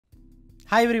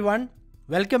Hi everyone,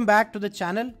 welcome back to the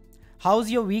channel. How's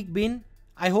your week been?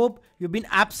 I hope you've been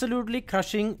absolutely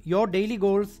crushing your daily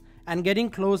goals and getting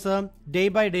closer day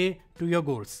by day to your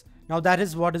goals. Now that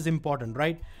is what is important,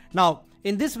 right? Now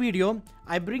in this video,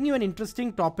 I bring you an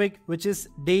interesting topic which is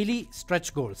daily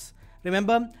stretch goals.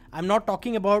 Remember, I'm not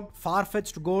talking about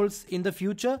far-fetched goals in the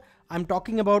future. I'm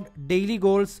talking about daily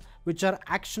goals which are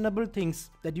actionable things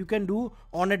that you can do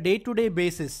on a day-to-day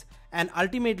basis, and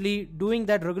ultimately doing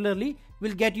that regularly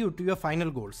will get you to your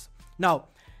final goals. Now,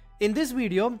 in this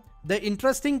video, the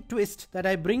interesting twist that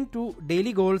I bring to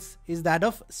daily goals is that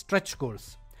of stretch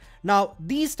goals. Now,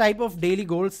 these type of daily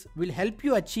goals will help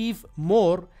you achieve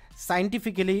more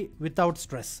scientifically without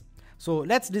stress. So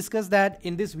let's discuss that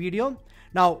in this video.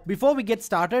 Now, before we get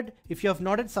started, if you have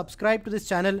not yet subscribed to this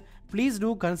channel, please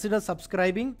do consider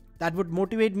subscribing. That would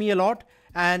motivate me a lot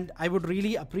and I would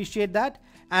really appreciate that.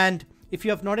 And if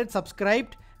you have not yet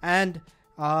subscribed and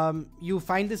you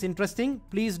find this interesting,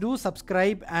 please do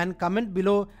subscribe and comment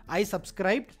below I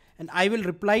subscribed, and I will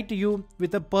reply to you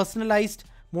with a personalized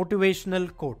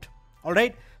motivational quote.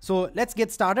 Alright, so let's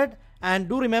get started. And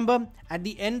do remember, at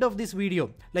the end of this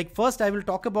video, like first I will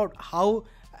talk about how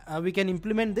we can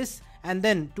implement this, and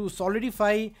then to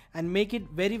solidify and make it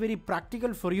very, very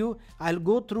practical for you, I'll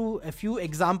go through a few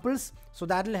examples, so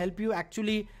that will help you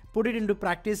actually put it into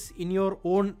practice in your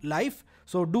own life.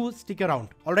 So do stick around.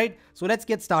 All right, so let's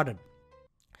get started.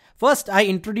 First, I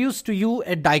introduce to you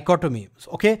a dichotomy.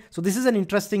 Okay, so this is an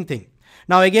interesting thing.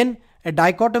 Now again, a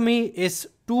dichotomy is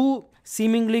two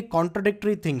seemingly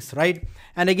contradictory things, right?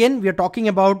 And again, we are talking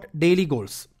about daily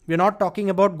goals. We're not talking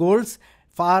about goals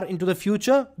far into the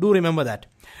future. Do remember that.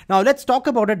 Now let's talk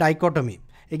about a dichotomy.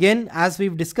 Again, as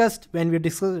we've discussed, when we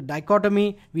discuss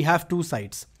dichotomy, we have two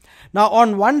sides. Now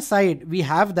on one side, we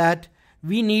have that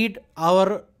we need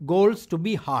our goals to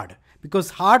be hard,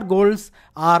 because hard goals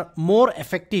are more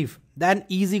effective than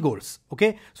easy goals.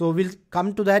 Okay, so we'll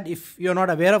come to that if you're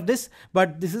not aware of this,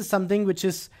 but this is something which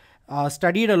is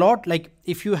studied a lot. Like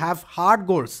if you have hard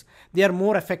goals, they are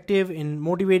more effective in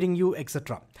motivating you,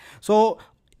 etc. So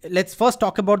let's first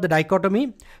talk about the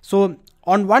dichotomy. So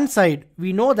on one side,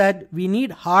 we know that we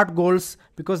need hard goals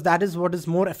because that is what is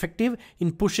more effective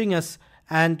in pushing us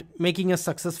and making us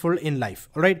successful in life.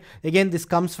 All right. Again, this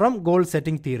comes from goal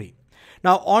setting theory.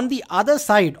 Now, on the other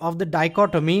side of the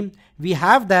dichotomy, we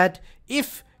have that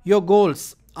if your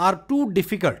goals are too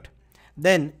difficult,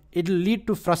 then it will lead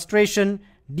to frustration,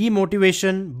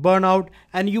 demotivation, burnout,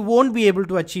 and you won't be able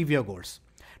to achieve your goals.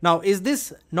 Now, is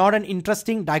this not an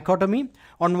interesting dichotomy?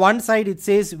 On one side, it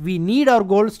says we need our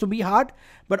goals to be hard,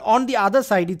 but on the other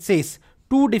side, it says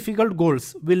too difficult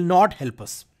goals will not help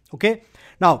us. Okay.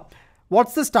 Now,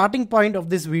 what's the starting point of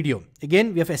this video?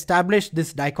 Again, we have established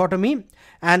this dichotomy,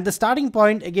 and the starting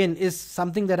point again is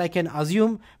something that I can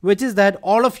assume, which is that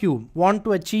all of you want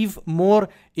to achieve more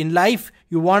in life.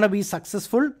 You want to be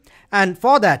successful, and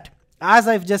for that, as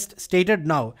I've just stated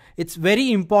now, it's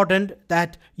very important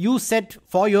that you set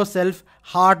for yourself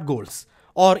hard goals,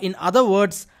 or in other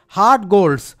words, hard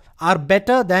goals are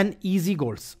better than easy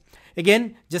goals.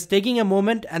 Again, just taking a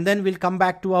moment and then we'll come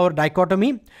back to our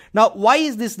dichotomy. Now, why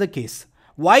is this the case?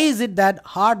 Why is it that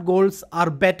hard goals are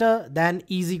better than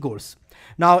easy goals?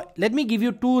 Now, let me give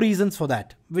you two reasons for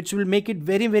that, which will make it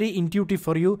very, very intuitive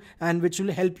for you and which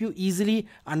will help you easily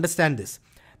understand this.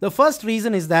 The first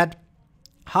reason is that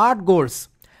hard goals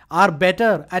are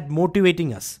better at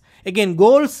motivating us. Again,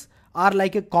 goals are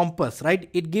like a compass, right?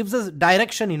 It gives us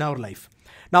direction in our life.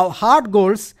 Now, hard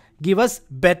goals give us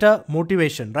better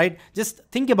motivation, right? Just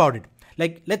think about it.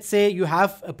 Like, let's say you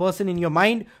have a person in your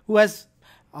mind who's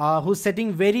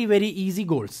setting very, very easy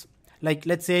goals. Like,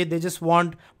 let's say they just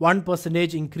want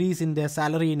 1% increase in their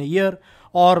salary in a year,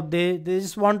 or they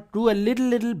just want to do a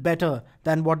little better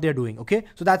than what they're doing. Okay,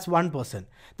 so that's one person.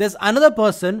 There's another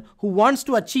person who wants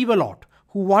to achieve a lot,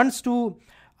 who wants to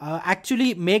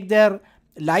actually make their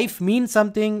life mean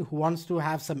something, who wants to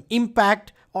have some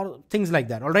impact or things like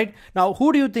that. All right. Now,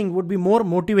 who do you think would be more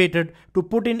motivated to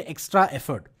put in extra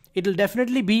effort? It will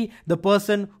definitely be the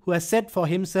person who has set for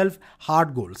himself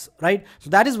hard goals, right? So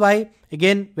that is why,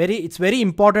 again, it's very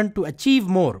important to achieve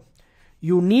more.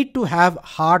 You need to have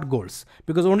hard goals,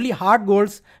 because only hard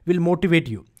goals will motivate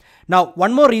you. Now,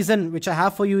 one more reason which I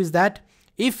have for you is that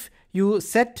if you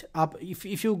set up,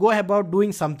 if you go about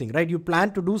doing something, right, you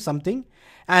plan to do something,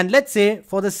 and let's say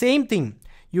for the same thing,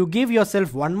 you give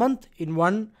yourself 1 month in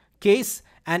one case,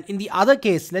 and in the other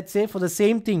case, let's say for the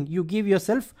same thing, you give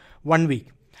yourself 1 week.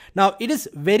 Now, it is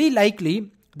very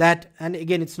likely that, and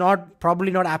again, it's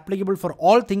probably not applicable for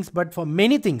all things, but for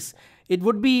many things, it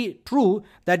would be true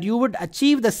that you would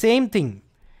achieve the same thing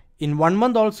in 1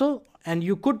 month also, and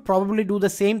you could probably do the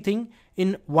same thing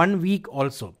in 1 week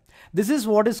also. This is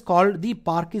what is called the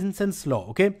Parkinson's law.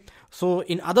 Okay, so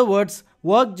in other words,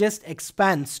 work just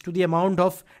expands to the amount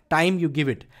of time you give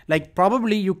it. Like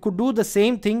probably you could do the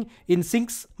same thing in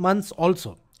 6 months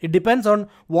also. It depends on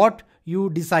what you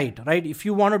decide, right? If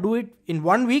you want to do it in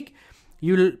 1 week,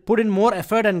 you'll put in more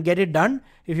effort and get it done.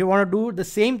 If you want to do the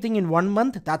same thing in 1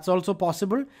 month, that's also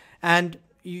possible. And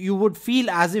you would feel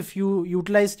as if you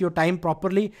utilized your time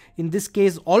properly in this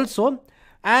case also.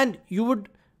 And you would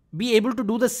be able to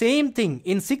do the same thing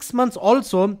in 6 months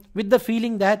also with the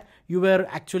feeling that you were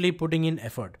actually putting in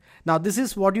effort. Now, this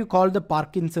is what you call the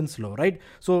Parkinson's law, right?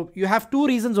 So you have two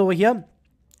reasons over here,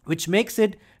 which makes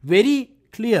it very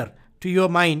clear to your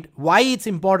mind why it's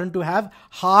important to have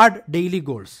hard daily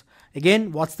goals.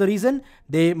 Again, what's the reason?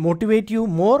 They motivate you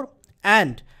more,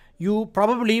 and you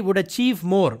probably would achieve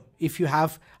more if you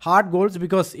have hard goals,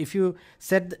 because if you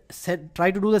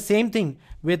try to do the same thing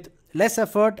with less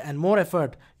effort and more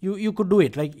effort, you could do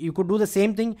it. Like you could do the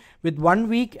same thing with 1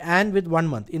 week and with 1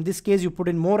 month. In this case, you put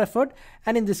in more effort,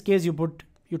 and in this case, you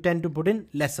tend to put in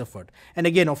less effort. And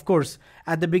again, of course,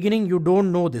 at the beginning, you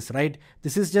don't know this, right?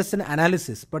 This is just an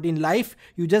analysis, but in life,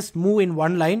 you just move in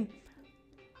one line.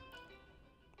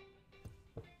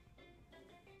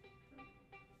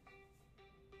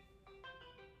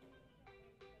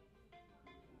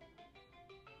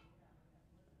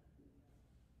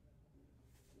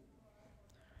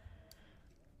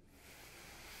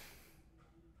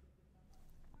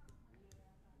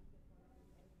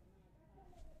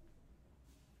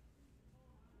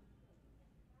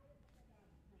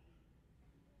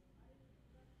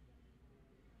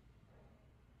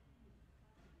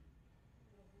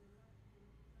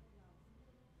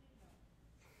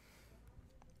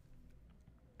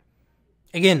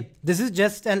 Again, this is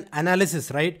just an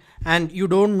analysis, right? And you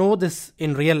don't know this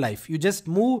in real life. You just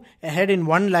move ahead in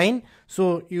one line.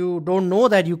 So you don't know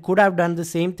that you could have done the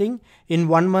same thing in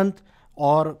 1 month,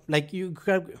 or like you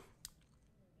could have.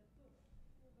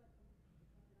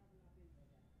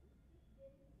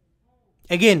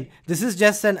 Again, this is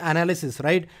just an analysis,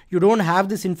 right? You don't have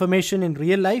this information in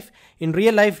real life. In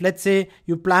real life, let's say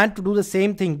you plan to do the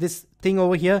same thing, this thing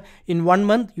over here in 1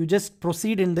 month, you just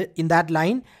proceed in that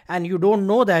line, and you don't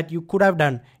know that you could have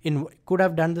done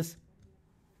this.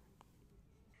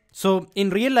 So in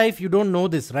real life, you don't know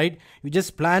this, right? You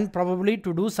just plan probably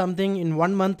to do something in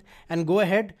 1 month and go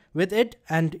ahead with it,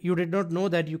 and you did not know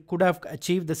that you could have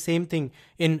achieved the same thing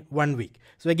in 1 week.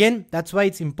 So again, that's why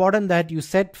it's important that you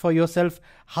set for yourself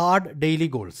hard daily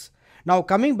goals. Now,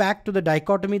 coming back to the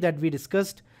dichotomy that we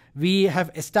discussed, we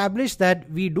have established that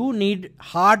we do need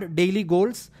hard daily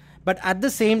goals, but at the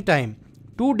same time,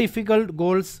 too difficult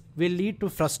goals will lead to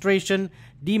frustration,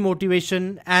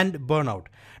 demotivation, and burnout.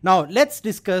 Now, let's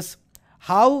discuss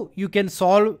how you can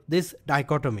solve this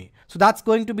dichotomy. So that's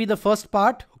going to be the first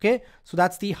part. Okay, so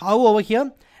that's the how over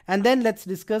here. And then let's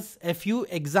discuss a few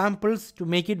examples to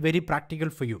make it very practical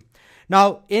for you.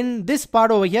 Now, in this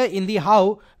part over here, in the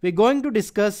how, we're going to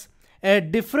discuss a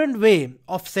different way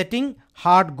of setting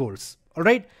hard goals. All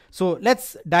right, so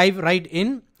let's dive right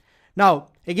in. Now,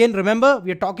 again, remember,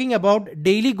 we are talking about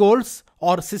daily goals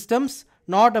or systems,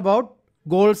 not about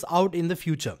goals out in the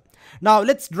future. Now,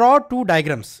 let's draw two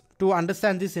diagrams to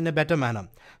understand this in a better manner.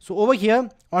 So over here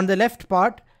on the left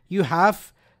part, you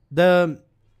have the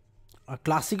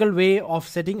classical way of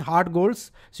setting hard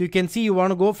goals. So you can see you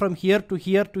want to go from here to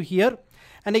here to here.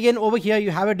 And again, over here,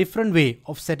 you have a different way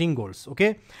of setting goals.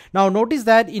 Okay. Now notice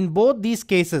that in both these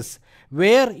cases,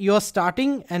 where you're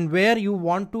starting and where you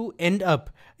want to end up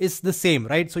is the same,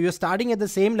 right? So you're starting at the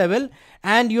same level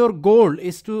and your goal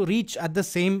is to reach at the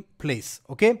same place.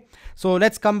 Okay. So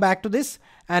let's come back to this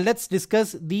and let's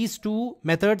discuss these two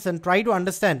methods and try to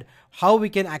understand how we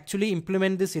can actually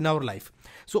implement this in our life.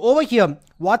 So over here,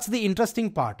 what's the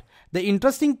interesting part? The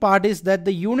interesting part is that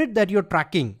the unit that you're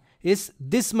tracking is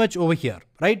this much over here,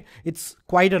 right? It's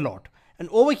quite a lot. And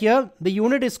over here, the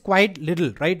unit is quite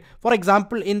little, right? For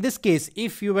example, in this case,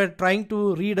 if you were trying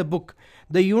to read a book,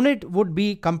 the unit would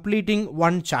be completing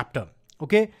one chapter,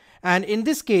 okay? And in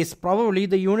this case, probably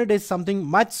the unit is something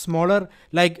much smaller,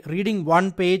 like reading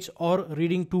 1 page or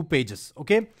reading 2 pages,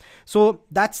 okay? So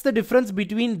that's the difference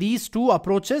between these two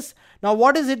approaches. Now,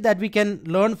 what is it that we can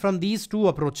learn from these two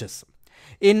approaches?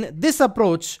 In this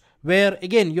approach, where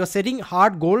again you're setting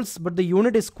hard goals but the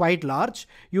unit is quite large.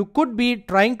 You could be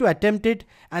trying to attempt it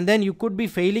and then you could be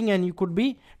failing and you could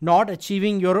be not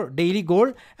achieving your daily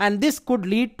goal, and this could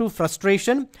lead to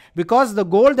frustration because the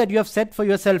goal that you have set for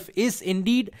yourself is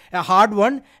indeed a hard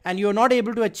one and you're not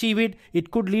able to achieve it. It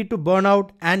could lead to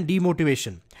burnout and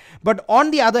demotivation. But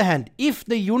on the other hand, if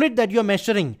the unit that you're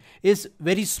measuring is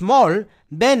very small,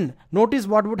 then notice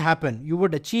what would happen. You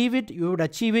would achieve it, you would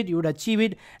achieve it, you would achieve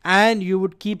it, and you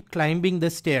would keep climbing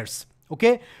the stairs.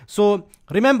 Okay, so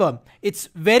remember, it's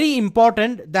very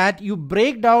important that you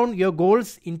break down your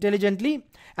goals intelligently,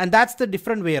 and that's the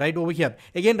different way right over here.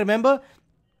 Again, remember,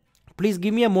 please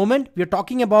give me a moment. We're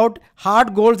talking about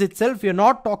hard goals itself. We're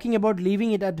not talking about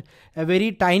leaving it at a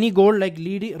very tiny goal like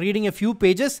reading a few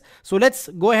pages. So let's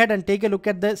go ahead and take a look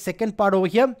at the second part over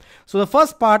here. So the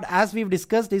first part, as we've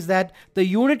discussed, is that the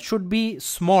unit should be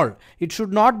small. It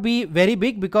should not be very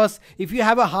big, because if you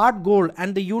have a hard goal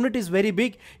and the unit is very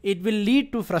big, it will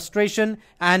lead to frustration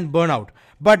and burnout.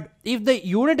 But if the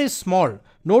unit is small,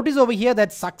 notice over here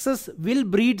that success will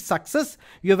breed success.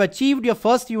 You have achieved your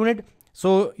first unit,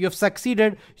 so you have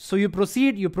succeeded. So you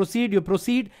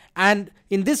proceed, and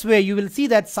in this way you will see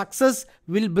that success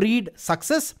will breed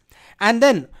success. And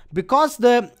then because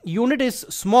the unit is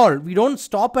small, we don't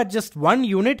stop at just one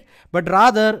unit, but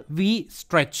rather we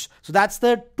stretch. So that's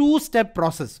the two-step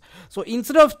process. So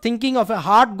instead of thinking of a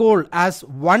hard goal as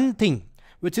one thing,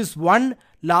 which is one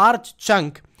large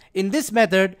chunk, in this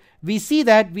method we see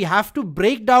that we have to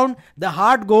break down the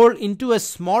hard goal into a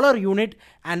smaller unit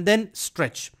and then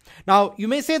stretch. Now you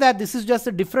may say that this is just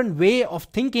a different way of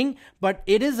thinking, but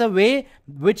it is a way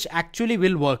which actually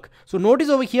will work. So notice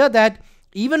over here that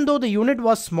even though the unit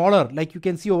was smaller, like you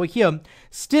can see over here,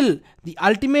 still the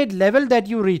ultimate level that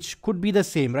you reach could be the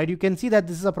same, right? You can see that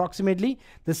this is approximately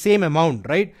the same amount,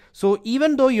 right? So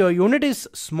even though your unit is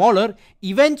smaller,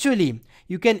 eventually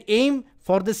you can aim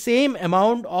for the same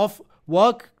amount of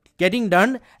work getting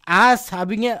done as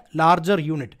having a larger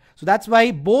unit. So that's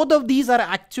why both of these are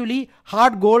actually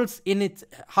hard goals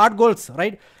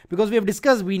right? Because we have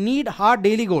discussed we need hard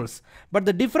daily goals. But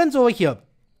the difference over here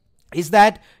is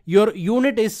that your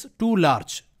unit is too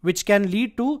large, which can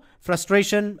lead to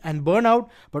frustration and burnout.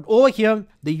 But over here,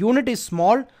 the unit is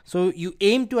small, so you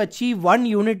aim to achieve one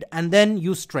unit and then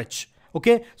you stretch.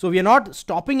 Okay, so we are not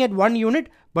stopping at one unit,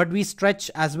 but we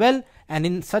stretch as well, and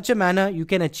in such a manner you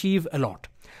can achieve a lot.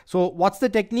 So what's the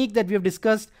technique that we have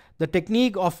discussed? The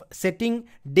technique of setting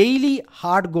daily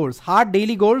hard goals. Hard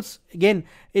daily goals, again,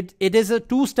 it is a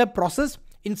two-step process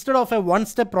instead of a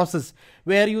one-step process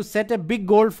where you set a big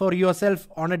goal for yourself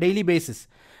on a daily basis.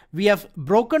 We have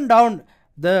broken down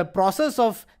the process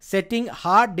of setting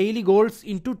hard daily goals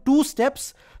into two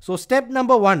steps. So step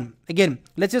number one, again,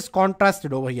 let's just contrast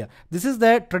it over here. This is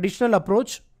the traditional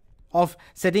approach of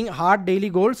setting hard daily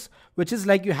goals, which is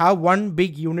like you have one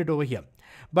big unit over here.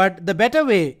 But the better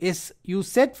way is you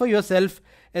set for yourself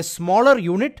a smaller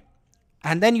unit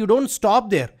and then you don't stop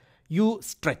there, you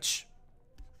stretch.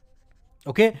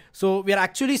 Okay, so we are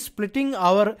actually splitting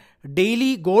our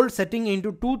daily goal setting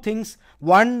into two things.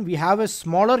 One, we have a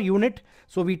smaller unit,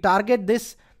 so we target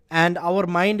this and our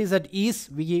mind is at ease.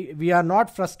 We are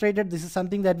not frustrated. This is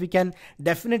something that we can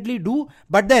definitely do.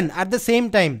 But then at the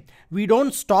same time, we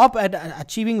don't stop at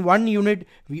achieving one unit.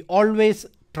 We always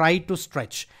try to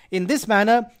stretch. In this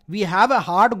manner, we have a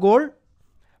hard goal,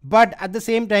 but at the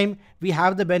same time, we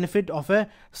have the benefit of a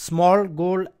small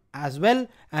goal as well,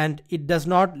 and it does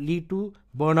not lead to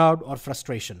burnout or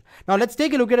frustration. Now let's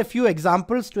take a look at a few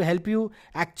examples to help you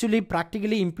actually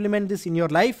practically implement this in your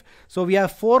life. So we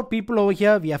have four people over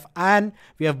here. We have Anne,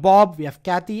 we have Bob, we have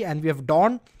Kathy, and we have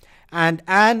Dawn. And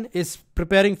Anne is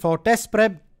preparing for test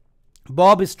prep.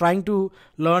 Bob is trying to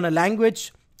learn a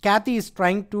language. Kathy is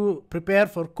trying to prepare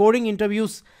for coding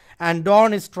interviews, and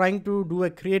Dawn is trying to do a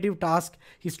creative task.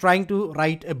 He's trying to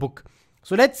write a book.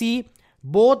 So let's see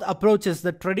both approaches,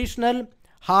 the traditional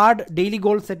hard daily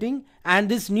goal setting and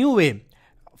this new way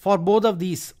for both of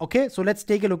these. Okay, so let's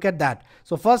take a look at that.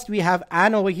 So first we have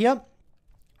Anne over here.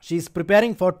 She's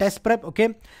preparing for test prep.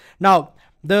 Okay, now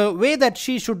the way that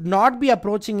she should not be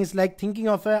approaching is like thinking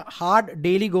of a hard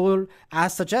daily goal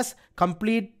as such as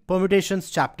complete permutations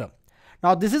chapter.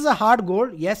 Now this is a hard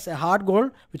goal, yes, a hard goal,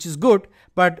 which is good,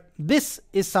 but this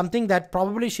is something that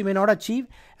probably she may not achieve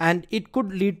and it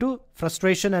could lead to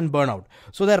frustration and burnout.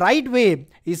 So the right way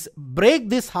is break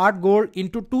this hard goal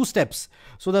into two steps.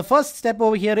 So the first step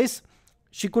over here is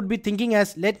she could be thinking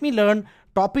as, let me learn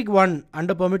topic 1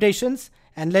 under permutations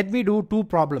and let me do 2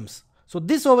 problems. So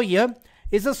this over here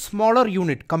is a smaller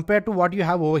unit compared to what you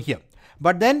have over here.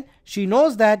 But then she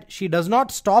knows that she does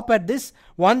not stop at this.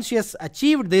 Once she has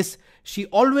achieved this, she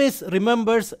always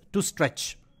remembers to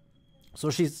stretch. So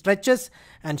she stretches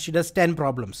and she does 10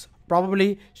 problems.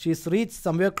 Probably she's reached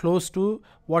somewhere close to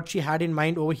what she had in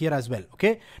mind over here as well.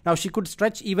 Okay. Now she could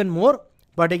stretch even more.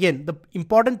 But again, the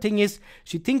important thing is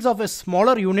she thinks of a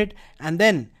smaller unit and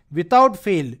then without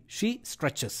fail, she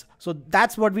stretches. So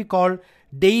that's what we call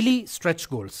daily stretch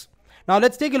goals. Now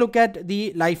let's take a look at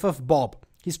the life of Bob.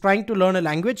 He's trying to learn a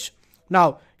language.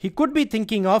 Now he could be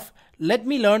thinking of, let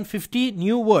me learn 50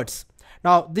 new words.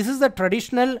 Now this is the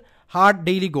traditional hard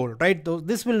daily goal, right?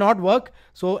 This will not work.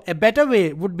 So a better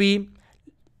way would be,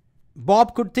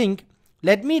 Bob could think,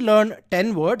 let me learn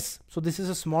 10 words. So this is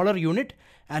a smaller unit.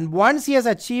 And once he has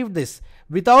achieved this,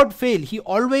 without fail, he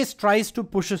always tries to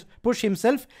push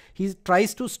himself. He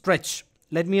tries to stretch.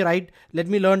 Let me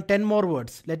learn 10 more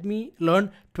words. Let me learn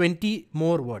 20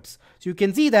 more words. So you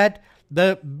can see that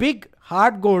the big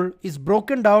hard goal is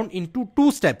broken down into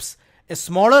 2 steps, a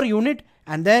smaller unit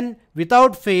and then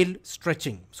without fail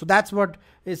stretching. So that's what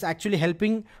is actually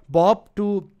helping Bob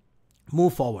to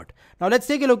move forward. Now let's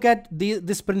take a look at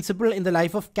this principle in the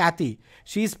life of Kathy.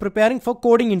 She is preparing for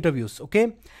coding interviews.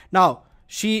 Okay. Now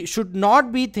she should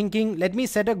not be thinking, let me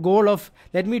set a goal of,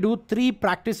 let me do 3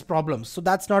 practice problems. So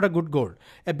that's not a good goal.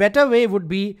 A better way would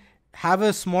be, have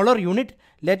a smaller unit.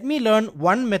 Let me learn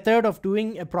 1 method of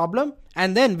doing a problem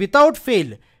and then without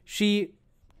fail, she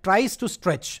tries to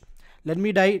stretch. Let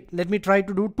me try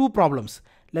to do 2 problems.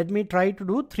 Let me try to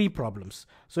do 3 problems.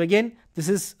 So again, this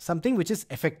is something which is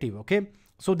effective. Okay.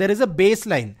 So there is a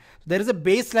baseline. There is a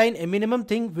baseline, a minimum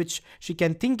thing which she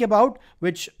can think about,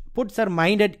 which puts her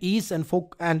mind at ease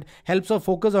and helps her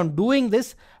focus on doing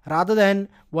this rather than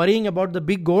worrying about the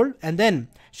big goal. And then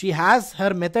she has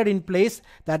her method in place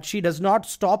that she does not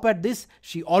stop at this.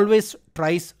 She always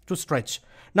tries to stretch.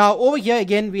 Now over here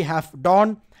again, we have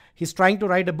Don. He's trying to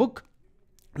write a book.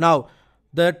 Now,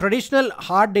 the traditional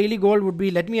hard daily goal would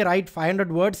be, let me write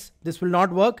 500 words. This will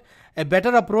not work. A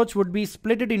better approach would be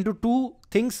split it into 2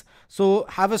 things. So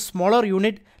have a smaller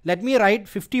unit. Let me write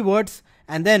 50 words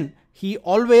and then he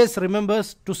always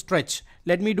remembers to stretch.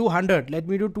 Let me do 100. Let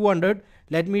me do 200.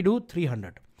 Let me do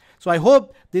 300. So I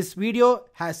hope this video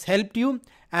has helped you.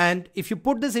 And if you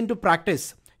put this into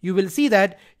practice, you will see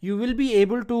that you will be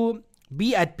able to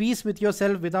be at peace with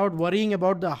yourself without worrying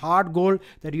about the hard goal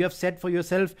that you have set for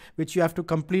yourself, which you have to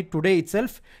complete today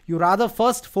itself. You rather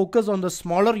first focus on the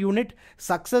smaller unit.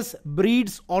 Success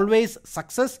breeds always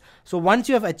success. So once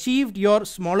you have achieved your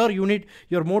smaller unit,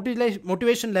 your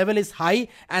motivation level is high,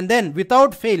 and then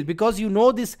without fail, because you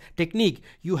know this technique,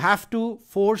 you have to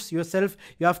force yourself,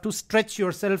 you have to stretch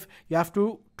yourself, you have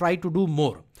to try to do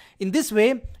more. In this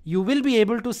way, you will be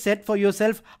able to set for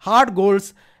yourself hard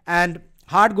goals, and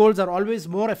hard goals are always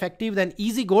more effective than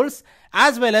easy goals,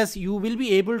 as well as you will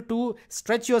be able to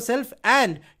stretch yourself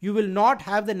and you will not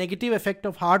have the negative effect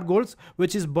of hard goals,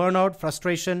 which is burnout,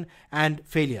 frustration, and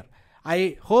failure.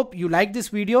 I hope you like this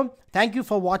video. Thank you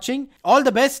for watching. All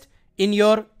the best in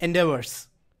your endeavors.